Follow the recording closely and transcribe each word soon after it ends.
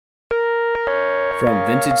From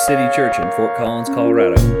Vintage City Church in Fort Collins,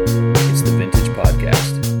 Colorado, it's the Vintage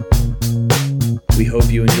Podcast. We hope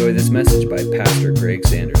you enjoy this message by Pastor Greg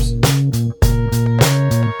Sanders.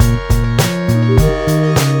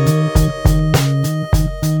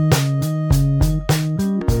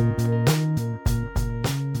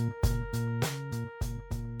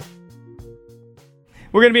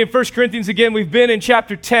 We're going to be in 1 Corinthians again. We've been in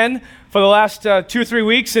chapter 10 for the last 2 or 3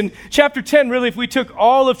 weeks. And chapter 10, really, if we took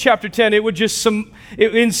all of chapter 10, it would just,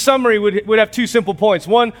 in summary, would have 2 simple points.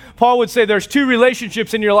 One, Paul would say there's 2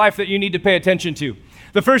 relationships in your life that you need to pay attention to.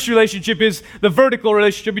 The first relationship is the vertical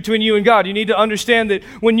relationship between you and God. You need to understand that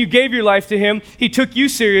when you gave your life to Him, He took you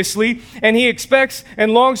seriously, and He expects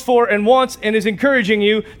and longs for and wants and is encouraging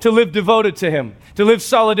you to live devoted to Him, to live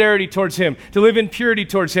solidarity towards Him, to live in purity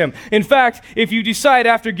towards Him. In fact, if you decide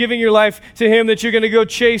after giving your life to Him that you're going to go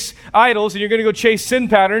chase idols and you're going to go chase sin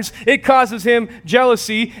patterns, it causes Him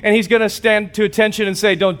jealousy, and He's going to stand to attention and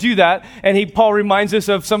say, don't do that. And Paul reminds us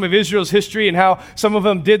of some of Israel's history and how some of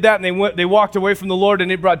them did that, and they walked away from the Lord,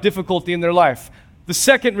 and it brought difficulty in their life. The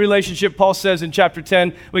second relationship, Paul says in chapter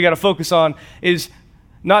 10, we got to focus on is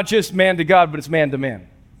not just man to God, but it's man to man.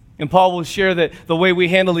 And Paul will share that the way we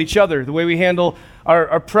handle each other, the way we handle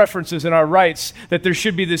our preferences and our rights, that there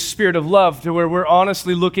should be this spirit of love to where we're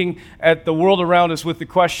honestly looking at the world around us with the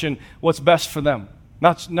question, what's best for them?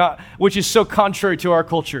 Not which is so contrary to our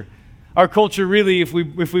culture. Our culture really, if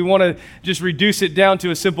we want to just reduce it down to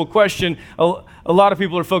a simple question, a lot of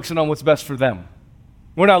people are focusing on what's best for them.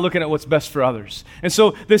 We're not looking at what's best for others. And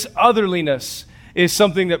so this otherliness is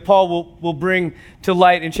something that Paul will bring to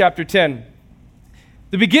light in chapter 10.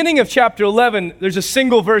 The beginning of chapter 11, there's a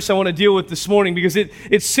single verse I want to deal with this morning because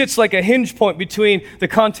it sits like a hinge point between the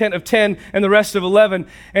content of 10 and the rest of 11.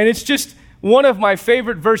 And it's just one of my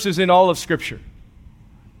favorite verses in all of Scripture.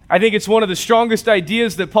 I think it's one of the strongest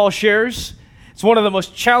ideas that Paul shares. It's one of the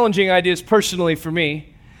most challenging ideas personally for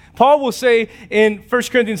me. Paul will say in 1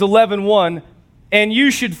 Corinthians 11:1, and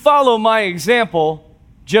you should follow my example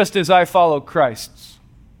just as I follow Christ's.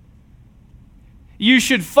 You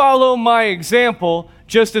should follow my example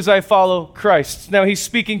just as I follow Christ's. Now, he's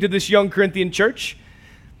speaking to this young Corinthian church.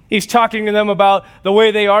 He's talking to them about the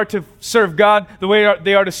way they are to serve God, the way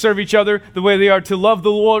they are to serve each other, the way they are to love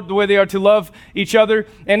the Lord, the way they are to love each other.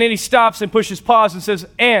 And then he stops and pushes pause and says,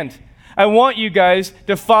 and I want you guys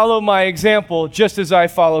to follow my example just as I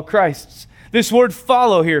follow Christ's. This word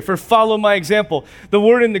follow here, for follow my example, the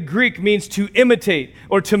word in the Greek means to imitate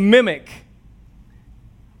or to mimic.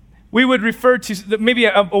 We would refer to, maybe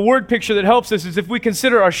a word picture that helps us is if we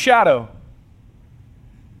consider our shadow.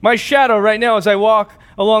 My shadow right now as I walk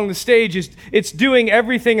along the stage, it's doing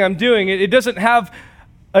everything I'm doing. It doesn't have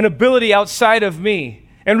an ability outside of me.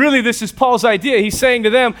 And really this is Paul's idea. He's saying to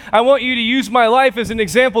them, I want you to use my life as an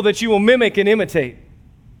example that you will mimic and imitate.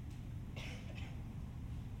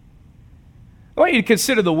 I want you to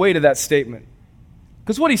consider the weight of that statement.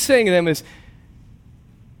 Because what he's saying to them is,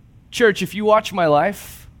 church, if you watch my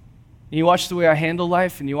life, and you watch the way I handle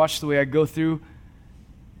life, and you watch the way I go through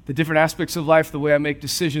the different aspects of life, the way I make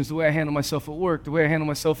decisions, the way I handle myself at work, the way I handle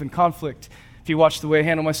myself in conflict, if you watch the way I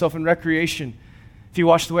handle myself in recreation, if you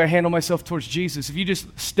watch the way I handle myself towards Jesus, if you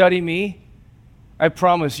just study me, I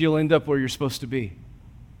promise you'll end up where you're supposed to be.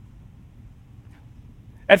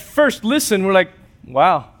 At first listen, we're like,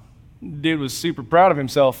 wow. Dude was super proud of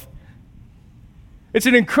himself. It's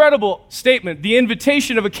an incredible statement, the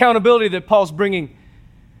invitation of accountability that Paul's bringing.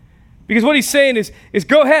 Because what he's saying is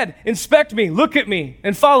go ahead, inspect me, look at me,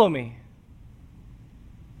 and follow me.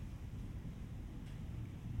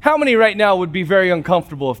 How many right now would be very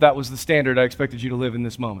uncomfortable if that was the standard I expected you to live in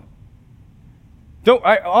this moment?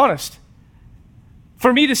 Honest.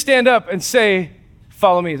 For me to stand up and say,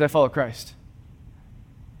 follow me as I follow Christ.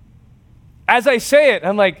 As I say it,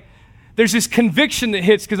 I'm like, there's this conviction that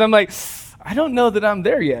hits because I'm like, I don't know that I'm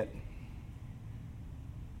there yet.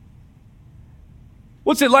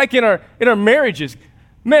 What's it like in our marriages?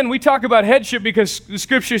 Men, we talk about headship because the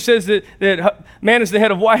Scripture says that man is the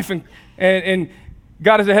head of wife and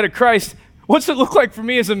God is the head of Christ. What's it look like for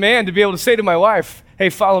me as a man to be able to say to my wife, hey,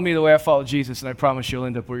 follow me the way I follow Jesus, and I promise you'll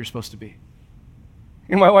end up where you're supposed to be?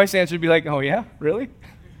 And my wife's answer would be like, oh yeah, really?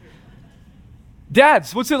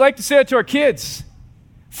 Dads, what's it like to say that to our kids?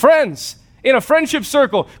 Friends, in a friendship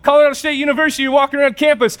circle, Colorado State University, you're walking around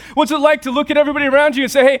campus. What's it like to look at everybody around you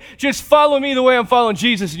and say, hey, just follow me the way I'm following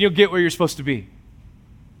Jesus and you'll get where you're supposed to be?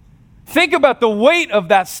 Think about the weight of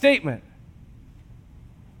that statement.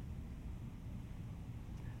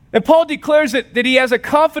 And Paul declares that he has a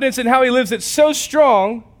confidence in how he lives that's so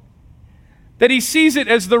strong that he sees it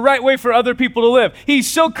as the right way for other people to live. He's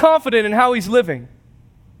so confident in how he's living.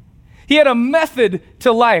 He had a method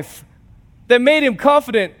to life that made him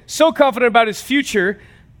confident, so confident about his future.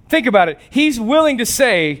 Think about it. He's willing to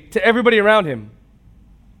say to everybody around him,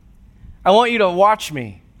 I want you to watch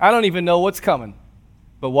me. I don't even know what's coming,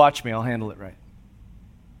 but watch me. I'll handle it right.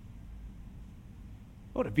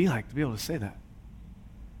 What would it be like to be able to say that?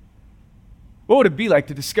 What would it be like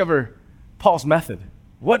to discover Paul's method?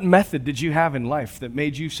 What method did you have in life that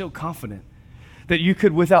made you so confident that you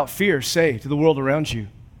could, without fear, say to the world around you,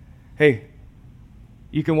 hey,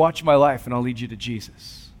 you can watch my life and I'll lead you to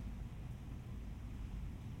Jesus?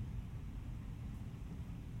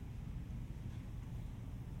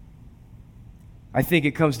 I think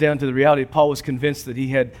it comes down to the reality Paul was convinced that he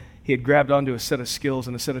had grabbed onto a set of skills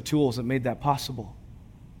and a set of tools that made that possible.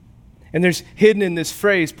 And there's hidden in this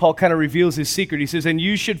phrase, Paul kind of reveals his secret. He says, and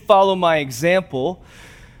you should follow my example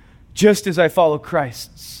just as I follow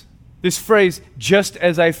Christ's. This phrase, just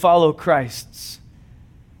as I follow Christ's.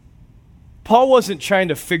 Paul wasn't trying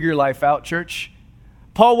to figure life out, church.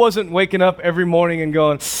 Paul wasn't waking up every morning and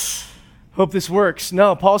going, hope this works.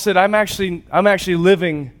 No, Paul said, I'm actually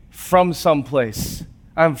living from someplace.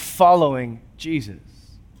 I'm following Jesus.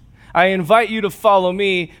 I invite you to follow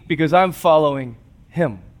me because I'm following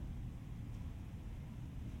him.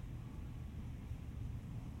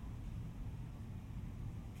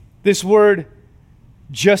 This word,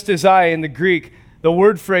 just as I, in the Greek, the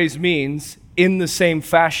word phrase means in the same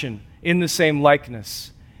fashion, in the same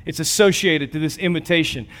likeness. It's associated to this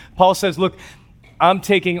imitation. Paul says, look, I'm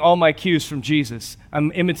taking all my cues from Jesus.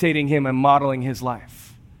 I'm imitating him. I'm modeling his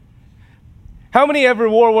life. How many ever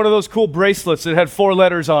wore one of those cool bracelets that had 4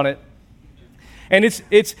 letters on it? And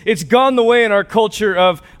it's gone the way in our culture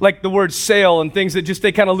of like the word sale and things that just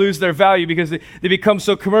they kind of lose their value because they become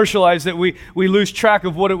so commercialized that we lose track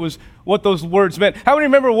of what those words meant. How many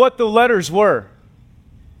remember what the letters were?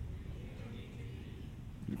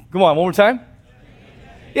 Come on, one more time.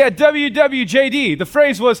 Yeah, WWJD. The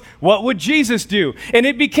phrase was, what would Jesus do? And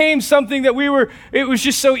it became something that it was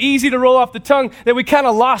just so easy to roll off the tongue that we kind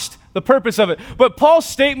of lost the purpose of it. But Paul's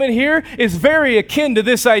statement here is very akin to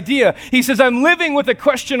this idea. He says, I'm living with a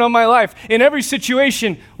question on my life. In every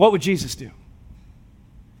situation, what would Jesus do?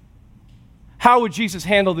 How would Jesus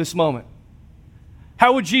handle this moment?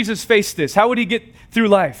 How would Jesus face this? How would he get through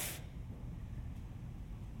life?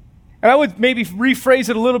 And I would maybe rephrase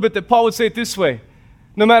it a little bit that Paul would say it this way.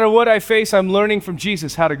 No matter what I face, I'm learning from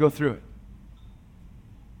Jesus how to go through it.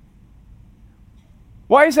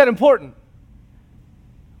 Why is that important?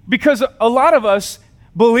 Because a lot of us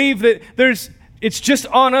believe that it's just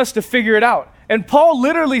on us to figure it out. And Paul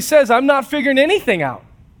literally says, I'm not figuring anything out.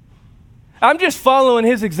 I'm just following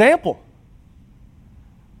his example.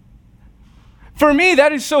 For me,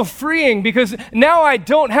 that is so freeing because now I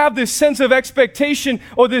don't have this sense of expectation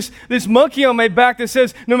or this monkey on my back that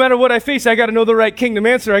says, no matter what I face, I got to know the right kingdom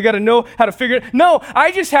answer. I got to know how to figure it. No,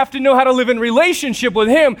 I just have to know how to live in relationship with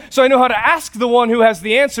him so I know how to ask the one who has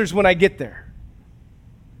the answers when I get there.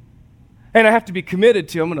 And I have to be committed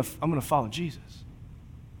to, I'm going to follow Jesus.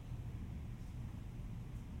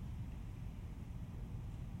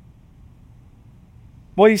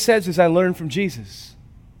 What he says is, I learned from Jesus.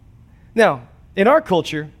 Now, in our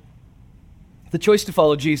culture, the choice to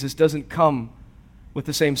follow Jesus doesn't come with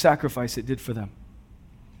the same sacrifice it did for them.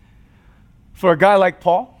 For a guy like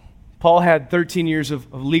Paul had 13 years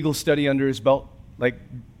of legal study under his belt, like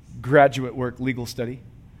graduate work legal study.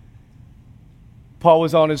 Paul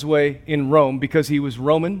was on his way in Rome because he was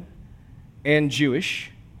Roman and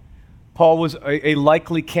Jewish. Paul was a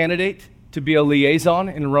likely candidate to be a liaison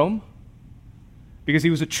in Rome because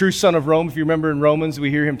he was a true son of Rome. If you remember in Romans,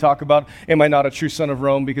 we hear him talk about, am I not a true son of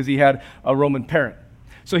Rome? Because he had a Roman parent.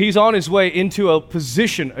 So he's on his way into a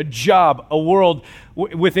position, a job, a world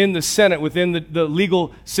within the Senate, within the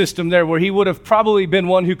legal system there, where he would have probably been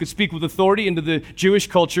one who could speak with authority into the Jewish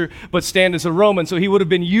culture, but stand as a Roman. So he would have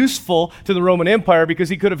been useful to the Roman Empire because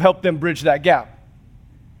he could have helped them bridge that gap.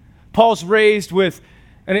 Paul's raised with,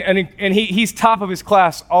 and he's top of his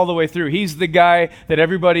class all the way through. He's the guy that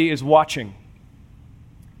everybody is watching.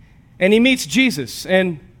 And he meets Jesus,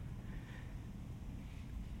 and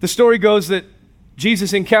the story goes that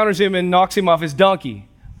Jesus encounters him and knocks him off his donkey.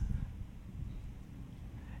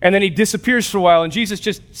 And then he disappears for a while, and Jesus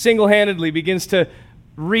just single-handedly begins to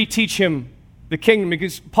reteach him the kingdom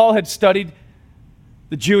because Paul had studied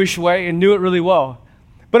the Jewish way and knew it really well.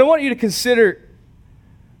 But I want you to consider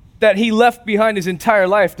that he left behind his entire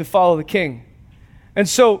life to follow the king. And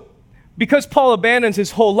so, because Paul abandons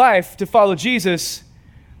his whole life to follow Jesus,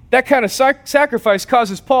 that kind of sacrifice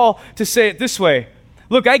causes Paul to say it this way: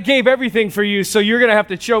 Look, I gave everything for you, so you're going to have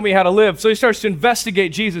to show me how to live. So he starts to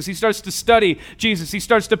investigate Jesus. He starts to study Jesus. He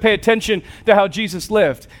starts to pay attention to how Jesus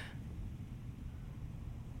lived.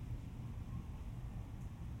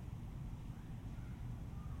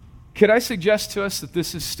 Could I suggest to us that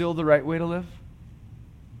this is still the right way to live?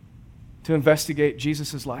 To investigate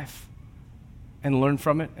Jesus' life and learn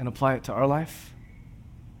from it and apply it to our life?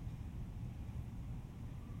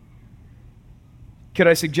 Could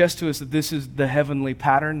I suggest to us that this is the heavenly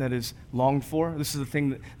pattern that is longed for? This is the thing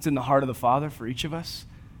that's in the heart of the Father for each of us?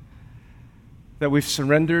 That we've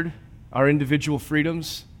surrendered our individual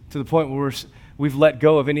freedoms to the point where we've let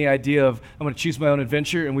go of any idea of, I'm going to choose my own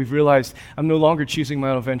adventure, and we've realized I'm no longer choosing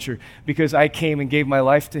my own adventure because I came and gave my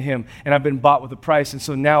life to him, and I've been bought with a price, and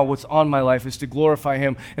so now what's on my life is to glorify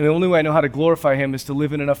him, and the only way I know how to glorify him is to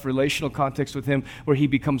live in enough relational context with him where he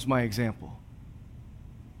becomes my example.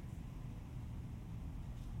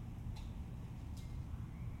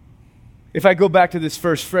 If I go back to this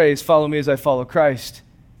first phrase, follow me as I follow Christ,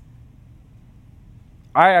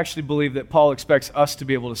 I actually believe that Paul expects us to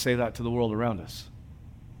be able to say that to the world around us.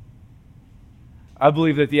 I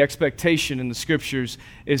believe that the expectation in the scriptures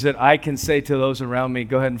is that I can say to those around me,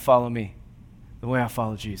 go ahead and follow me the way I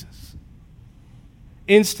follow Jesus.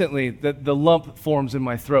 Instantly, the lump forms in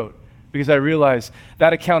my throat because I realize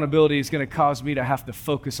that accountability is going to cause me to have to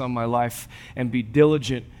focus on my life and be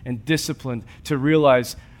diligent and disciplined to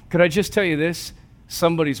realize, could I just tell you this?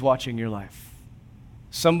 Somebody's watching your life.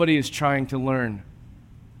 Somebody is trying to learn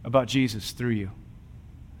about Jesus through you.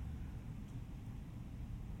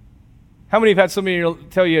 How many have had somebody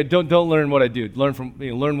tell you, don't learn what I do,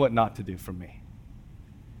 learn what not to do from me?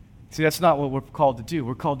 See, that's not what we're called to do.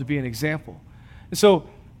 We're called to be an example. And so,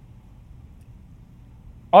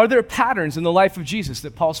 are there patterns in the life of Jesus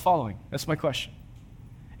that Paul's following? That's my question.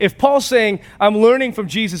 If Paul's saying, I'm learning from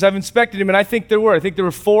Jesus, I've inspected him, and I think there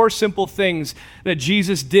were 4 simple things that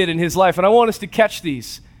Jesus did in his life, and I want us to catch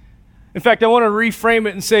these. In fact, I want to reframe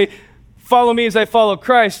it and say, follow me as I follow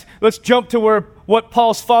Christ. Let's jump to what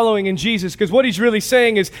Paul's following in Jesus, because what he's really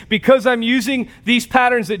saying is, because I'm using these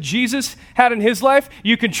patterns that Jesus had in his life,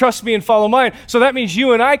 you can trust me and follow mine. So that means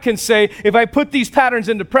you and I can say, if I put these patterns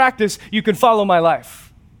into practice, you can follow my life.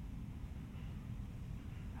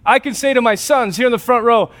 I can say to my sons here in the front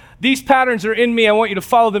row, these patterns are in me. I want you to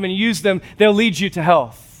follow them and use them. They'll lead you to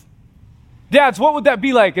health. Dads, what would that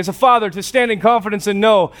be like as a father to stand in confidence and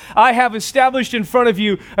know, I have established in front of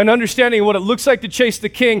you an understanding of what it looks like to chase the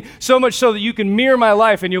king, so much so that you can mirror my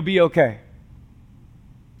life and you'll be okay?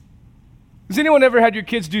 Has anyone ever had your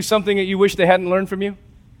kids do something that you wish they hadn't learned from you?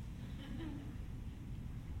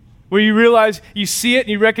 Where you realize, you see it and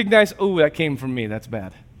you recognize, oh, that came from me, that's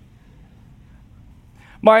bad.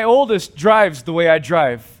 My oldest drives the way I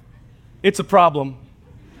drive. It's a problem.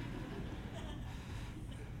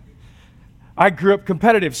 I grew up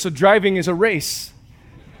competitive, so driving is a race.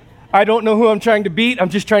 I don't know who I'm trying to beat. I'm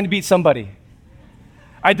just trying to beat somebody.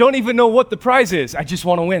 I don't even know what the prize is. I just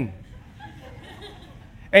want to win.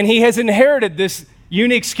 And he has inherited this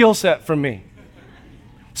unique skill set from me.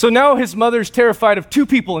 So now his mother's terrified of 2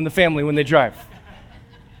 people in the family when they drive.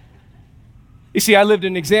 You see, I lived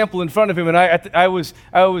an example in front of him, and I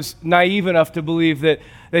was naive enough to believe that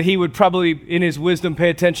he would probably, in his wisdom, pay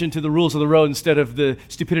attention to the rules of the road instead of the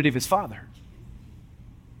stupidity of his father.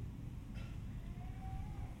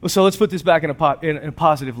 Well, so let's put this back in a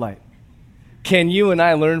positive light. Can you and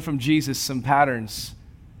I learn from Jesus some patterns?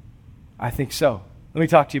 I think so. Let me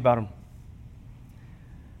talk to you about them.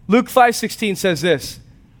 Luke 5:16 says this,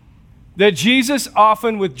 that Jesus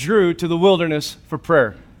often withdrew to the wilderness for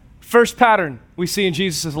prayer. First pattern we see in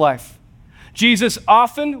Jesus' life. Jesus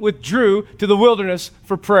often withdrew to the wilderness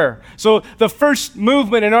for prayer. So the first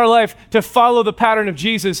movement in our life to follow the pattern of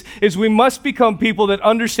Jesus is we must become people that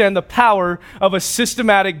understand the power of a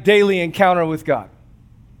systematic daily encounter with God.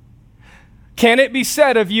 Can it be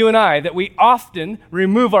said of you and I that we often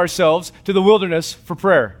remove ourselves to the wilderness for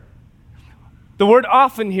prayer? The word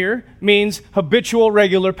often here means habitual,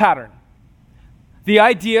 regular pattern. The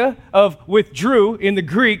idea of withdrew in the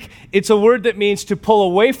Greek, it's a word that means to pull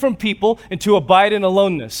away from people and to abide in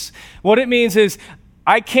aloneness. What it means is,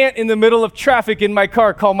 I can't in the middle of traffic in my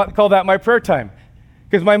car call that my prayer time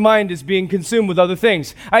because my mind is being consumed with other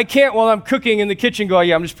things. I can't while I'm cooking in the kitchen go,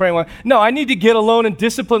 I'm just praying. No, I need to get alone and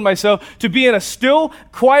discipline myself to be in a still,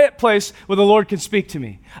 quiet place where the Lord can speak to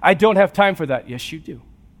me. I don't have time for that. Yes, you do.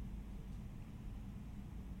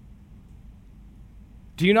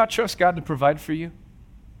 Do you not trust God to provide for you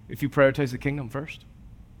if you prioritize the kingdom first?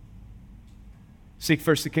 Seek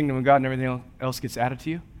first the kingdom of God and everything else gets added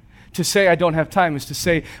to you. To say I don't have time is to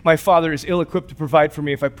say my Father is ill-equipped to provide for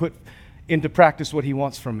me if I put into practice what he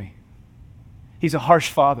wants from me. He's a harsh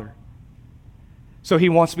father. So he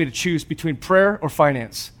wants me to choose between prayer or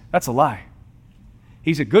finance. That's a lie.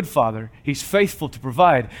 He's a good father. He's faithful to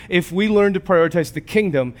provide. If we learn to prioritize the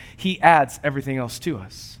kingdom, he adds everything else to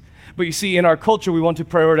us. But you see, in our culture, we want to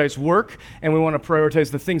prioritize work, and we want to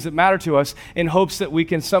prioritize the things that matter to us in hopes that we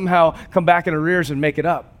can somehow come back in arrears and make it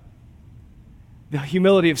up. The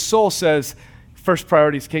humility of soul says, first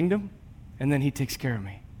priority is kingdom, and then he takes care of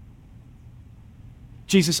me.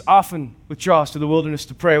 Jesus often withdraws to the wilderness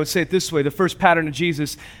to pray. I would say it this way. The first pattern of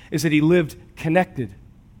Jesus is that he lived connected.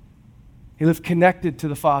 He lived connected to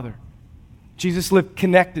the Father. Jesus lived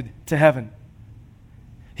connected to heaven.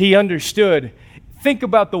 He understood. Think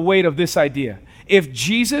about the weight of this idea. If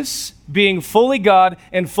Jesus, being fully God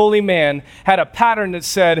and fully man, had a pattern that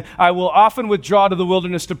said, I will often withdraw to the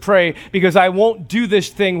wilderness to pray because I won't do this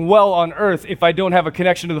thing well on earth if I don't have a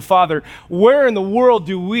connection to the Father, where in the world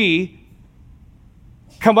do we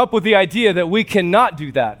come up with the idea that we cannot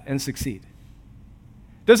do that and succeed?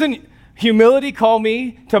 Doesn't humility call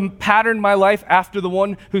me to pattern my life after the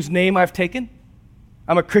one whose name I've taken?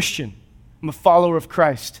 I'm a Christian. I'm a follower of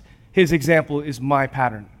Christ. His example is my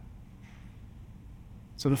pattern.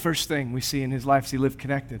 So the first thing we see in his life is he lived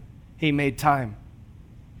connected. He made time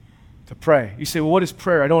to pray. You say, well, what is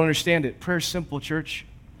prayer? I don't understand it. Prayer is simple, church.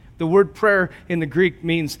 The word prayer in the Greek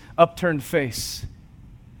means upturned face.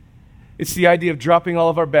 It's the idea of dropping all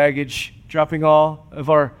of our baggage, dropping all of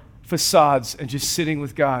our facades, and just sitting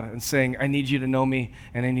with God and saying, I need you to know me,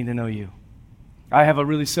 and I need to know you. I have a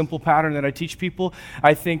really simple pattern that I teach people.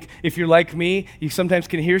 I think if you're like me, you sometimes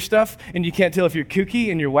can hear stuff, and you can't tell if you're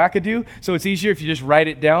kooky and you're wackadoo, so it's easier if you just write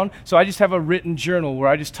it down. So I just have a written journal where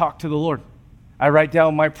I just talk to the Lord. I write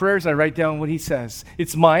down my prayers, I write down what he says.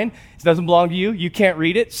 It's mine. It doesn't belong to you. You can't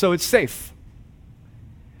read it, so it's safe.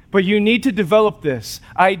 But you need to develop this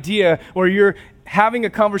idea where you're having a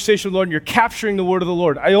conversation with the Lord and you're capturing the word of the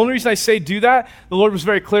Lord. The only reason I say do that, the Lord was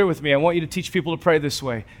very clear with me. I want you to teach people to pray this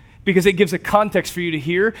way because it gives a context for you to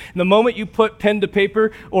hear. And the moment you put pen to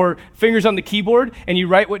paper or fingers on the keyboard and you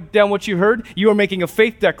write down what you heard, you are making a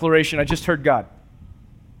faith declaration. I just heard God.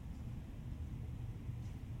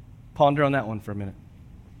 Ponder on that one for a minute.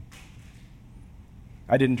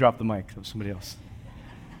 I didn't drop the mic. That was somebody else.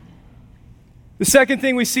 The second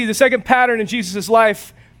thing we see, the second pattern in Jesus'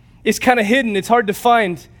 life is kind of hidden. It's hard to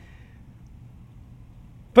find.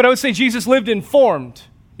 But I would say Jesus lived informed.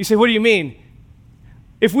 You say, what do you mean?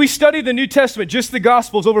 If we study the New Testament, just the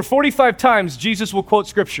Gospels, over 45 times Jesus will quote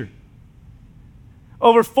Scripture.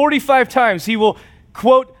 Over 45 times he will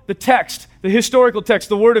quote the text, the historical text,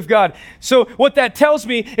 the Word of God. So what that tells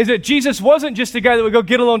me is that Jesus wasn't just a guy that would go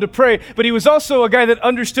get alone to pray, but he was also a guy that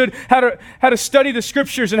understood how to study the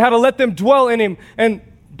Scriptures and how to let them dwell in him. And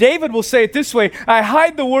David will say it this way, I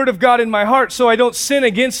hide the Word of God in my heart so I don't sin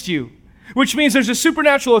against you. Which means there's a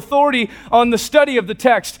supernatural authority on the study of the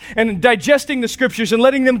text and digesting the Scriptures and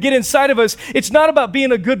letting them get inside of us. It's not about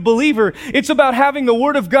being a good believer. It's about having the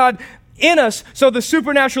Word of God in us, so the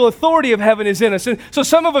supernatural authority of heaven is in us. And so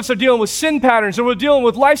some of us are dealing with sin patterns, or we're dealing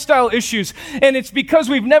with lifestyle issues, and it's because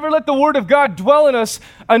we've never let the Word of God dwell in us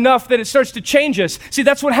enough that it starts to change us. See,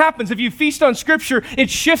 that's what happens. If you feast on Scripture,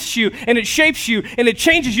 it shifts you, and it shapes you, and it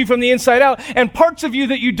changes you from the inside out, and parts of you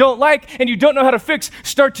that you don't like and you don't know how to fix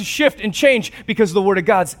start to shift and change because the Word of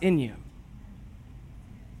God's in you.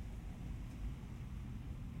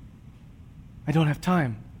 I don't have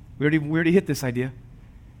time. We already hit this idea.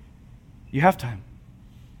 You have time.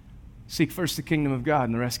 Seek first the kingdom of God,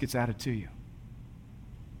 and the rest gets added to you.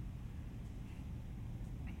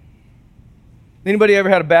 Anybody ever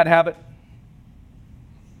had a bad habit?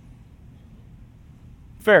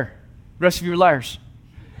 Fair. The rest of you are liars.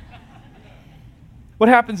 What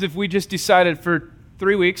happens if we just decided for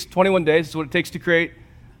 3 weeks, 21 days, is what it takes to create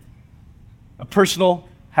a personal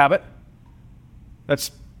habit?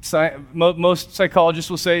 That's most psychologists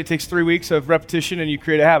will say it takes 3 weeks of repetition and you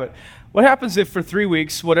create a habit. What happens if for 3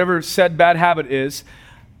 weeks, whatever said bad habit is,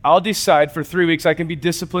 I'll decide for 3 weeks, I can be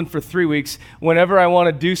disciplined for 3 weeks. Whenever I want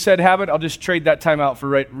to do said habit, I'll just trade that time out for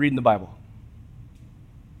reading the Bible.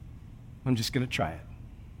 I'm just going to try it.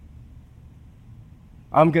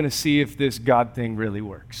 I'm going to see if this God thing really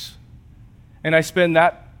works. And I spend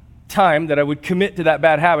that time that I would commit to that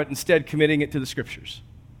bad habit instead committing it to the Scriptures.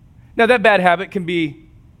 Now, that bad habit can be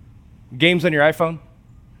games on your iPhone.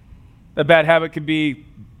 That bad habit could be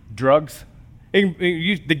drugs.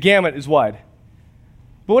 The gamut is wide.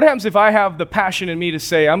 But what happens if I have the passion in me to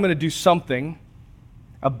say, I'm going to do something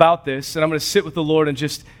about this, and I'm going to sit with the Lord and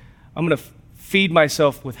I'm going to feed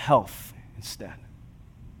myself with health instead?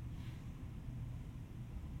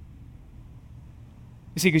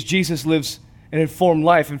 You see, because Jesus lives an informed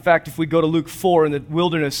life. In fact, if we go to Luke 4 in the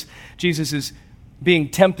wilderness, Jesus is being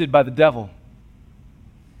tempted by the devil.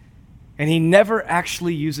 And he never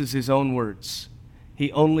actually uses his own words.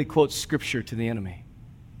 He only quotes Scripture to the enemy.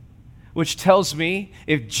 Which tells me,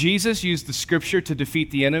 if Jesus used the Scripture to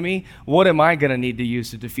defeat the enemy, what am I going to need to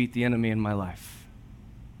use to defeat the enemy in my life?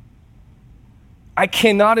 I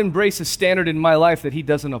cannot embrace a standard in my life that he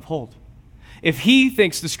doesn't uphold. If he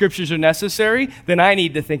thinks the Scriptures are necessary, then I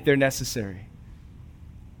need to think they're necessary.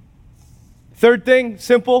 Third thing,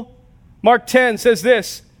 simple. Mark 10 says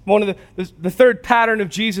this, one of the third pattern of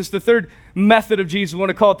Jesus, the third method of Jesus, we want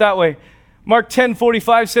to call it that way. Mark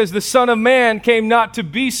 10:45 says, the Son of Man came not to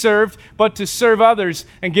be served, but to serve others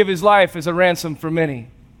and give his life as a ransom for many.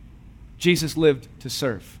 Jesus lived to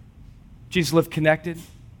serve. Jesus lived connected.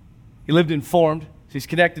 He lived informed. So he's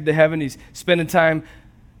connected to heaven. He's spending time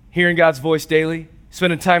hearing God's voice daily,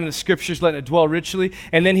 spending time in the Scriptures, letting it dwell richly.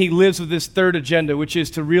 And then he lives with this third agenda, which is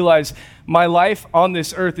to realize my life on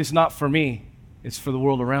this earth is not for me. It's for the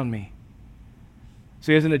world around me.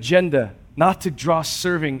 So he has an agenda, not to draw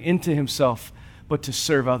serving into himself, but to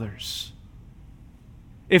serve others.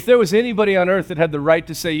 If there was anybody on earth that had the right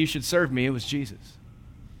to say, you should serve me, it was Jesus.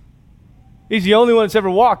 He's the only one that's ever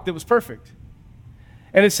walked that was perfect.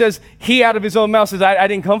 And it says, he out of his own mouth says, I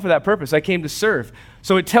didn't come for that purpose. I came to serve.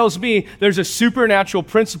 So it tells me there's a supernatural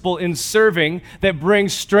principle in serving that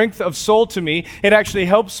brings strength of soul to me. It actually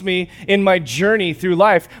helps me in my journey through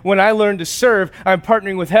life. When I learn to serve, I'm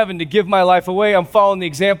partnering with heaven to give my life away. I'm following the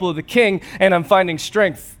example of the King, and I'm finding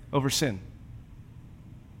strength over sin.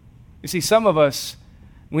 You see, some of us,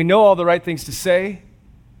 we know all the right things to say.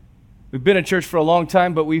 We've been in church for a long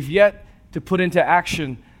time, but we've yet to put into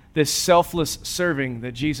action this selfless serving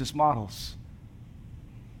that Jesus models.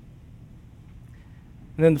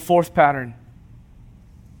 And then the fourth pattern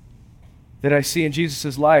that I see in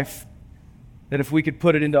Jesus' life, that if we could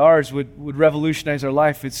put it into ours, would revolutionize our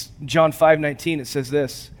life. It's John 5:19. It says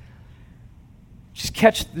this.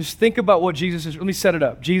 Just think about what Jesus is. Let me set it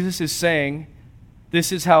up. Jesus is saying,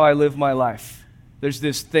 this is how I live my life. There's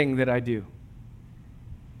this thing that I do.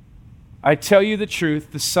 I tell you the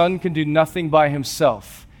truth, the Son can do nothing by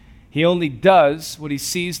himself. He only does what he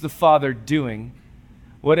sees the Father doing.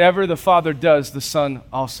 Whatever the Father does, the Son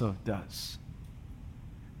also does.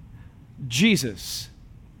 Jesus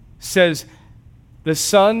says the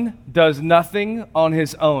Son does nothing on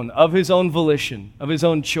his own, of his own volition, of his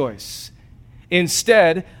own choice.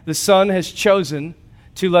 Instead, the Son has chosen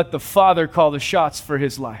to let the Father call the shots for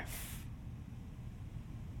his life.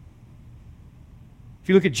 If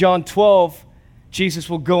you look at John 12, Jesus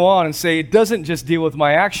will go on and say, it doesn't just deal with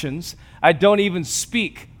my actions. I don't even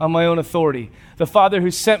speak on my own authority. The Father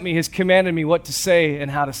who sent me has commanded me what to say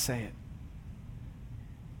and how to say it.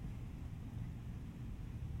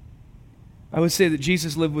 I would say that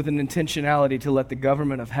Jesus lived with an intentionality to let the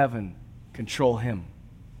government of heaven control him.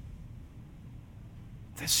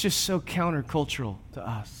 That's just so countercultural to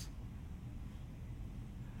us.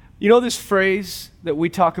 You know this phrase that we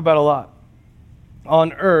talk about a lot?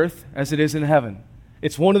 On earth as it is in heaven.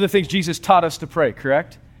 It's one of the things Jesus taught us to pray,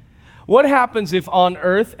 correct? What happens if on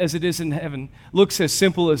earth as it is in heaven looks as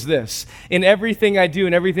simple as this? In everything I do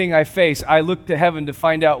and everything I face, I look to heaven to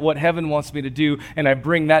find out what heaven wants me to do, and I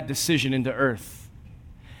bring that decision into earth.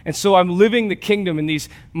 And so I'm living the kingdom in these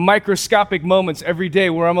microscopic moments every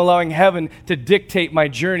day where I'm allowing heaven to dictate my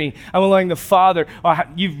journey. I'm allowing the Father,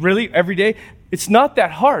 every day? It's not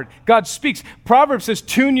that hard. God speaks. Proverbs says,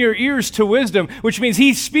 tune your ears to wisdom, which means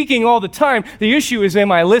he's speaking all the time. The issue is,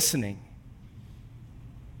 am I listening?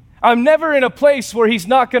 I'm never in a place where he's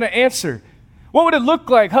not going to answer. What would it look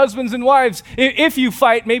like, husbands and wives, if you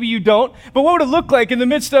fight? Maybe you don't. But what would it look like in the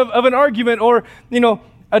midst of an argument or,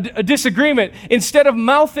 a disagreement? Instead of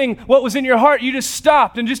mouthing what was in your heart, you just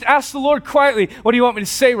stopped and just asked the Lord quietly, what do you want me to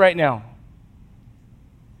say right now?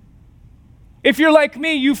 If you're like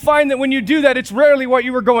me, you find that when you do that, it's rarely what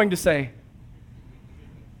you were going to say.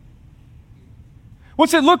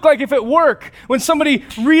 What's it look like if at work, when somebody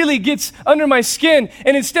really gets under my skin,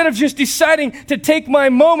 and instead of just deciding to take my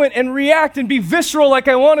moment and react and be visceral like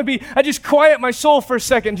I want to be, I just quiet my soul for a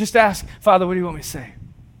second and just ask, Father, what do you want me to say?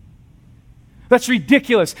 That's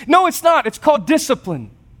ridiculous. No, it's not. It's called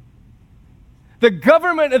discipline. The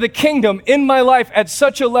government of the kingdom in my life at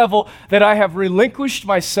such a level that I have relinquished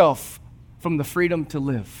myself from the freedom to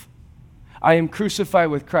live. I am crucified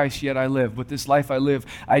with Christ, yet I live. But this life I live,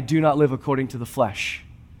 I do not live according to the flesh.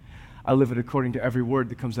 I live it according to every word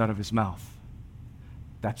that comes out of his mouth.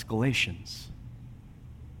 That's Galatians.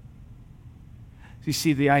 So you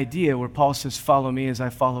see the idea where Paul says, follow me as I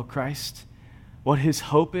follow Christ. What his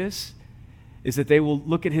hope is is that they will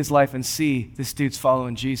look at his life and see this dude's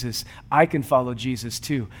following Jesus. I can follow Jesus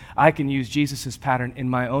too. I can use Jesus' pattern in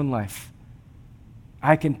my own life.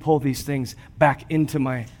 I can pull these things back into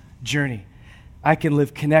my journey. I can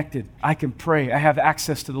live connected. I can pray. I have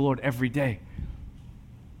access to the Lord every day.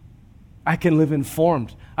 I can live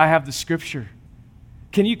informed. I have the Scripture.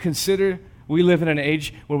 Can you consider we live in an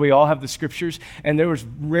age where we all have the Scriptures, and there has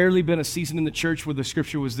rarely been a season in the church where the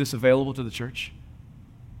Scripture was this available to the church?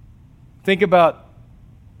 Think about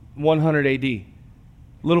 100 AD, a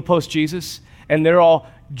little post-Jesus, and they're all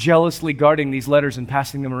jealously guarding these letters and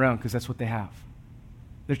passing them around because that's what they have.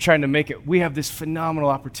 They're trying to make it. We have this phenomenal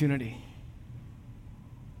opportunity.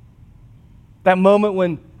 That moment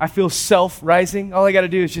when I feel self rising, all I got to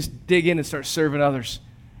do is just dig in and start serving others.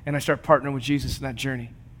 And I start partnering with Jesus in that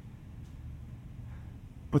journey.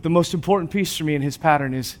 But the most important piece for me in his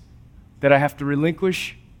pattern is that I have to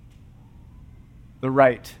relinquish the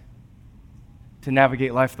right to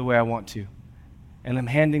navigate life the way I want to. And I'm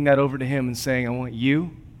handing that over to him and saying, I want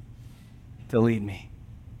you to lead me.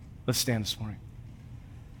 Let's stand this morning.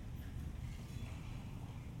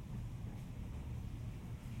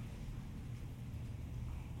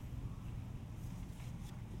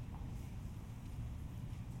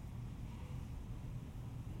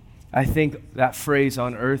 I think that phrase,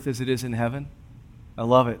 on earth as it is in heaven, I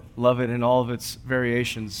love it in all of its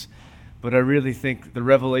variations. But I really think the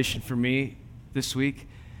revelation for me this week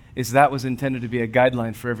is that was intended to be a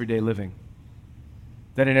guideline for everyday living.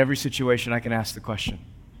 That in every situation I can ask the question,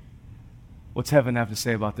 what's heaven have to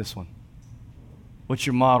say about this one? What's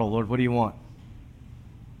your model, Lord? What do you want?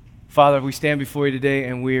 Father, we stand before you today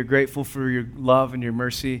and we are grateful for your love and your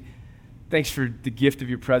mercy. Thanks for the gift of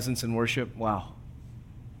your presence and worship. Wow.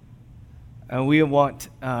 And we want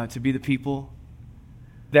to be the people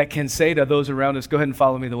that can say to those around us, go ahead and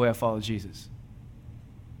follow me the way I follow Jesus.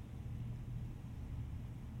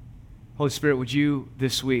 Holy Spirit, would you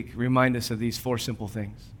this week remind us of these 4 simple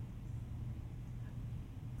things?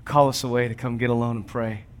 Call us away to come get alone and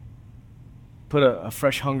pray. Put a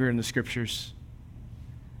fresh hunger in the Scriptures.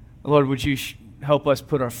 Lord, would you help us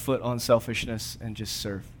put our foot on selfishness and just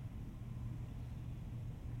serve?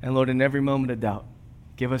 And Lord, in every moment of doubt,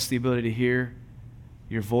 give us the ability to hear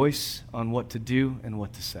your voice on what to do and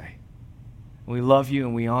what to say. We love you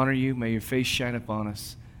and we honor you. May your face shine upon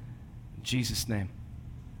us. In Jesus' name,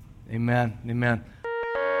 amen. Amen.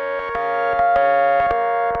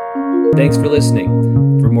 Thanks for listening.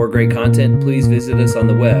 For more great content, please visit us on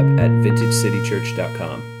the web at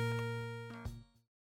vintagecitychurch.com.